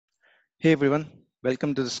Hey everyone,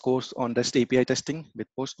 welcome to this course on REST API testing with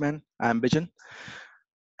Postman. I'm Bijan,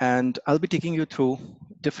 and I'll be taking you through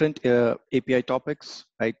different API topics,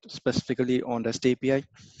 right? Specifically on REST API.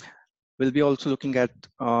 We'll be also looking at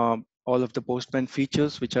all of the Postman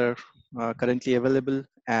features which are currently available,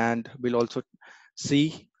 and we'll also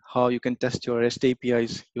see how you can test your REST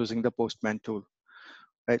APIs using the Postman tool,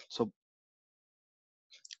 right? So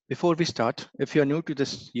before we start, if you're new to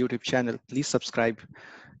this YouTube channel, please subscribe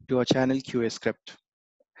to our channel QA Script.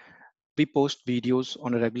 We post videos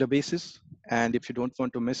on a regular basis, and if you don't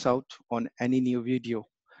want to miss out on any new video,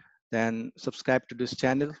 then subscribe to this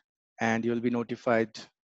channel and you'll be notified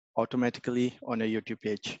automatically on a YouTube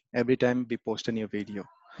page every time we post a new video.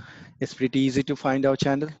 It's pretty easy to find our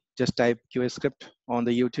channel. Just type QA script on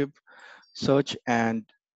the YouTube search and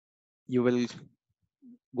you will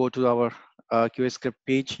go to our QA script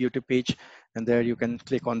page, YouTube page, and there you can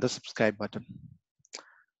click on the subscribe button.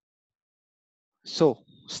 So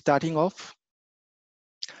starting off,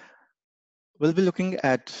 we'll be looking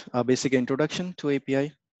at a basic introduction to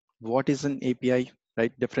API. What is an API,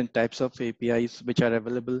 right? Different types of APIs which are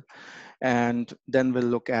available. And then we'll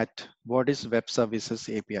look at what is Web Services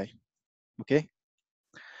API, okay?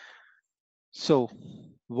 So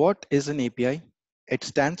what is an API? It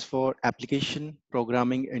stands for Application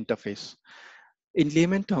Programming Interface. In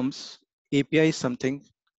layman terms, API is something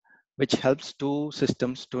which helps two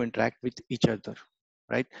systems to interact with each other,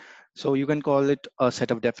 right? So you can call it a set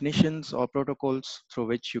of definitions or protocols through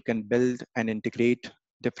which you can build and integrate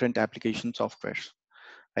different application softwares,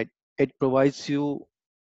 right? It provides you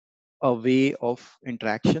a way of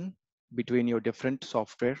interaction between your different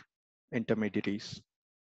software intermediaries,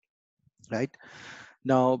 right?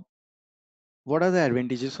 Now, what are the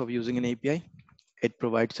advantages of using an API? It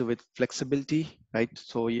provides you with flexibility, right?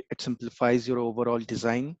 So it simplifies your overall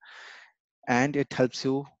design and it helps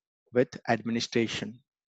you with administration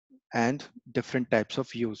and different types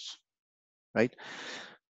of use, right?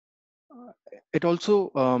 It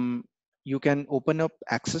also, you can open up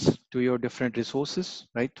access to your different resources,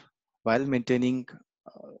 right? While maintaining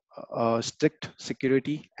strict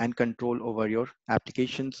security and control over your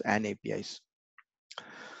applications and APIs.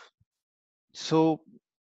 So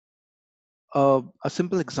a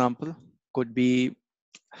simple example could be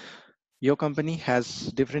your company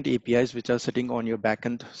has different APIs which are sitting on your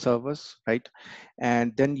backend servers, right?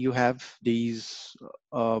 And then you have these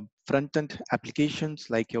front-end applications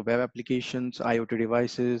like your web applications, IoT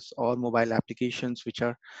devices, or mobile applications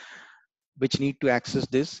which need to access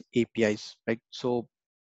these APIs, right? So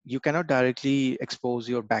you cannot directly expose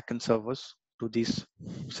your backend servers to these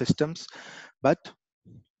systems, but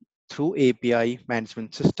through API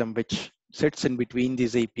management system, which sits in between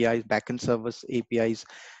these APIs, backend servers, APIs,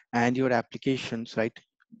 and your applications, right?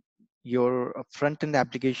 Your front-end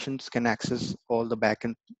applications can access all the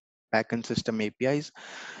backend system APIs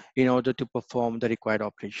in order to perform the required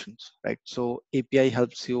operations, right? So API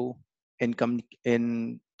helps you in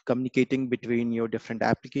communicating between your different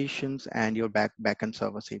applications and your backend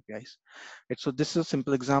servers APIs. Right? So this is a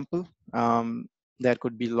simple example. There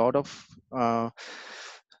could be a lot of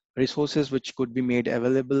resources which could be made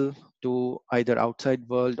available to either outside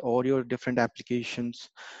world or your different applications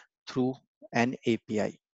through an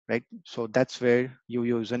API, right? So that's where you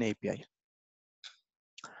use an API.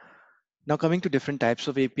 Now coming to different types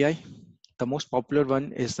of API, the most popular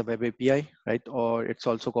one is the web API, right? Or it's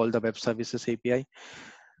also called the web services API.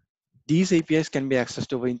 These APIs can be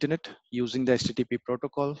accessed over internet using the HTTP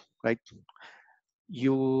protocol, right?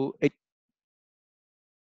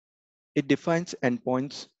 It defines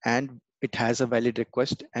endpoints and it has a valid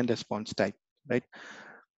request and response type, right?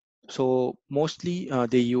 So mostly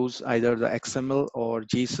they use either the XML or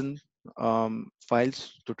JSON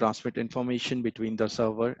files to transmit information between the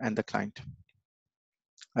server and the client,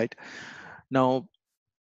 right? Now,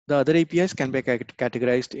 the other APIs can be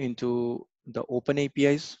categorized into the open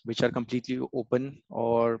APIs, which are completely open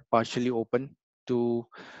or partially open to,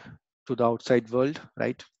 to the outside world,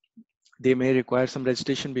 right? They may require some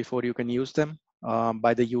registration before you can use them.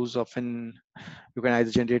 By the use of you can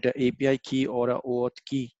either generate an API key or a OAuth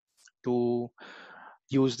key to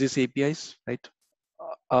use these APIs, right?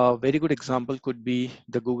 A very good example could be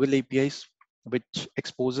the Google APIs, which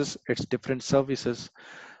exposes its different services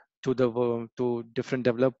to to different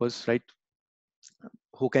developers, right?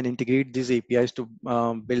 Who can integrate these APIs to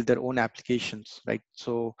build their own applications, right?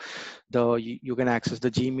 So you can access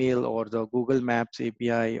the Gmail or the Google Maps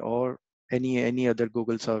API or any other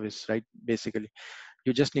Google service, right? Basically,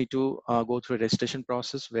 you just need to go through a registration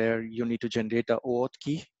process where you need to generate a OAuth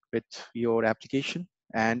key with your application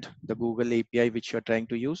and the Google API which you're trying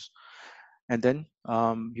to use. and then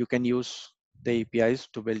you can use the APIs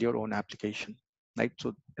to build your own application, right?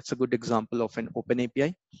 So it's a good example of an open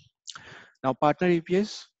API. Now, partner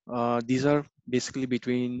APIs, these are basically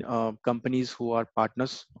between companies who are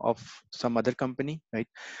partners of some other company, right?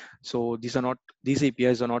 So these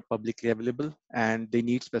APIs are not publicly available, and they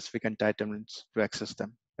need specific entitlements to access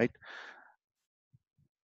them, right?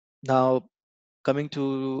 Now, coming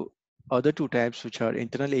to other two types, which are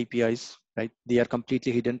internal APIs, right? They are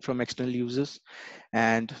completely hidden from external users,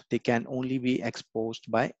 and they can only be exposed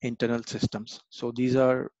by internal systems. So these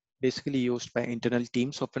are basically used by internal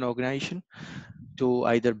teams of an organization to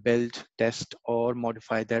either build, test, or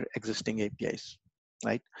modify their existing APIs,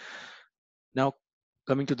 right? Now,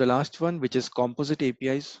 coming to the last one, which is composite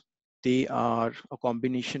APIs, they are a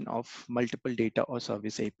combination of multiple data or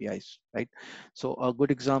service APIs, right? So a good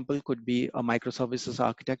example could be a microservices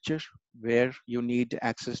architecture where you need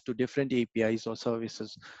access to different APIs or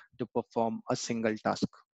services to perform a single task,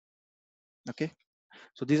 okay?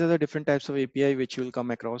 So these are the different types of API which you will come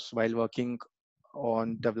across while working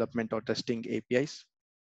on development or testing APIs.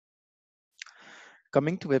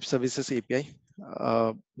 Coming to web services API,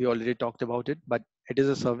 we already talked about it, but it is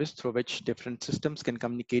a service through which different systems can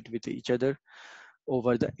communicate with each other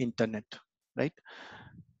over the internet, right?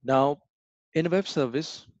 Now, in a web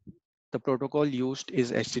service, the protocol used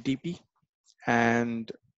is HTTP, and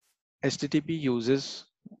HTTP uses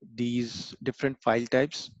these different file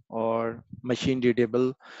types or machine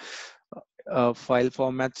readable file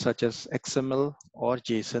formats such as XML or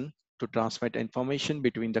JSON to transmit information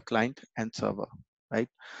between the client and server, right?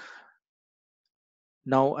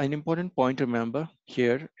 Now, an important point to remember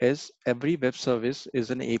here is every web service is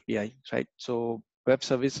an API, right? So web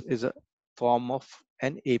service is a form of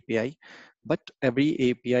an API, but every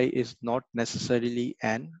API is not necessarily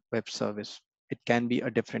an web service. It can be a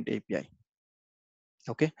different API,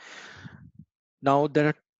 okay? Now, there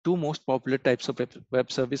are two most popular types of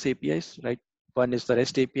web service APIs, right? One is the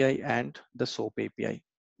REST API and the SOAP API.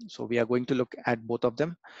 So we are going to look at both of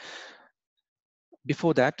them.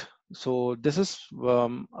 Before that, so this is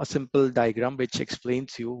a simple diagram which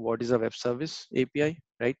explains you what is a web service API,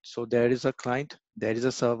 right? So there is a client, there is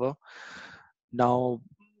a server. Now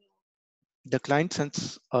the client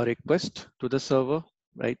sends a request to the server,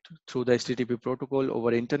 right, through the HTTP protocol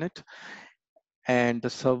over internet, and the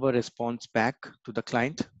server responds back to the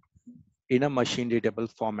client in a machine readable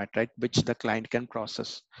format, right, which the client can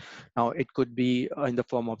process. Now it could be in the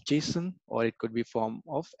form of JSON or it could be form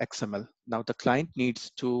of XML. Now the client needs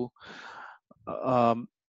to um,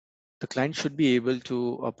 the client should be able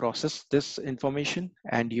to process this information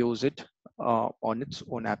and use it on its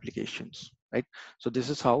own applications, right? So this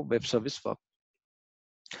is how web service work.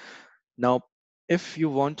 Now, if you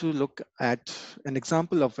want to look at an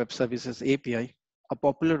example of web services API, a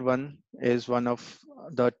popular one is one of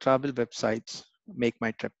the travel websites, Make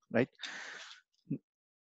My Trip, right?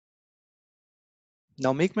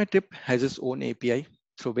 Now, Make My Trip has its own API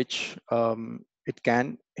through which it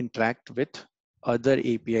can interact with other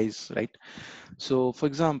APIs, right? So for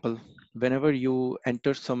example, whenever you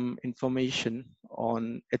enter some information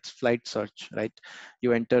on its flight search, right?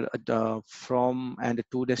 You enter the from and the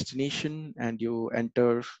to destination, and you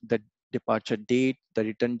enter the departure date, the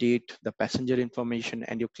return date, the passenger information,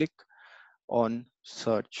 and you click on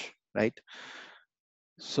search, right?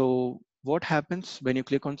 So what happens when you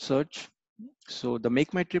click on search? So the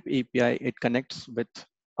Make My Trip API, it connects with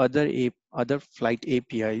other flight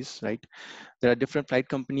APIs, right? There are different flight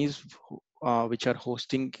companies which are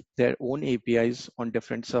hosting their own APIs on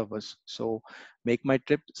different servers. So Make My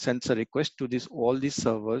Trip sends a request to all these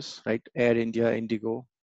servers, right? Air India, Indigo,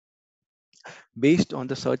 based on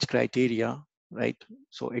the search criteria, right?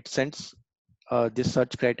 So it sends this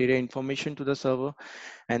search criteria information to the server,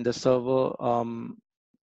 and the server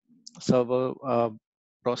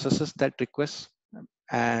processes that request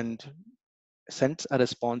and sends a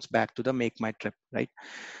response back to the Make My Trip, right?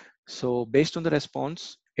 So based on the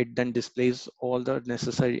response, it then displays all the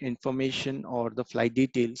necessary information or the flight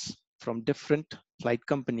details from different flight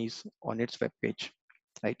companies on its web page,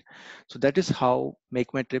 right? So that is how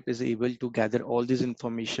Make My Trip is able to gather all this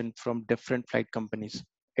information from different flight companies.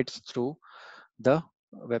 It's through the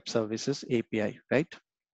web services API, right?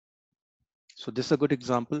 So this is a good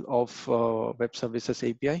example of web services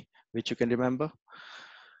API, which you can remember.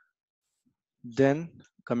 Then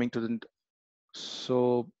coming to the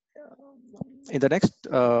so in the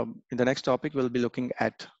next topic, we'll be looking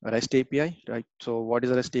at REST API, right? So what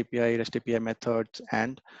is a REST API methods,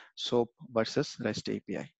 and SOAP versus REST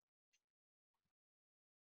API.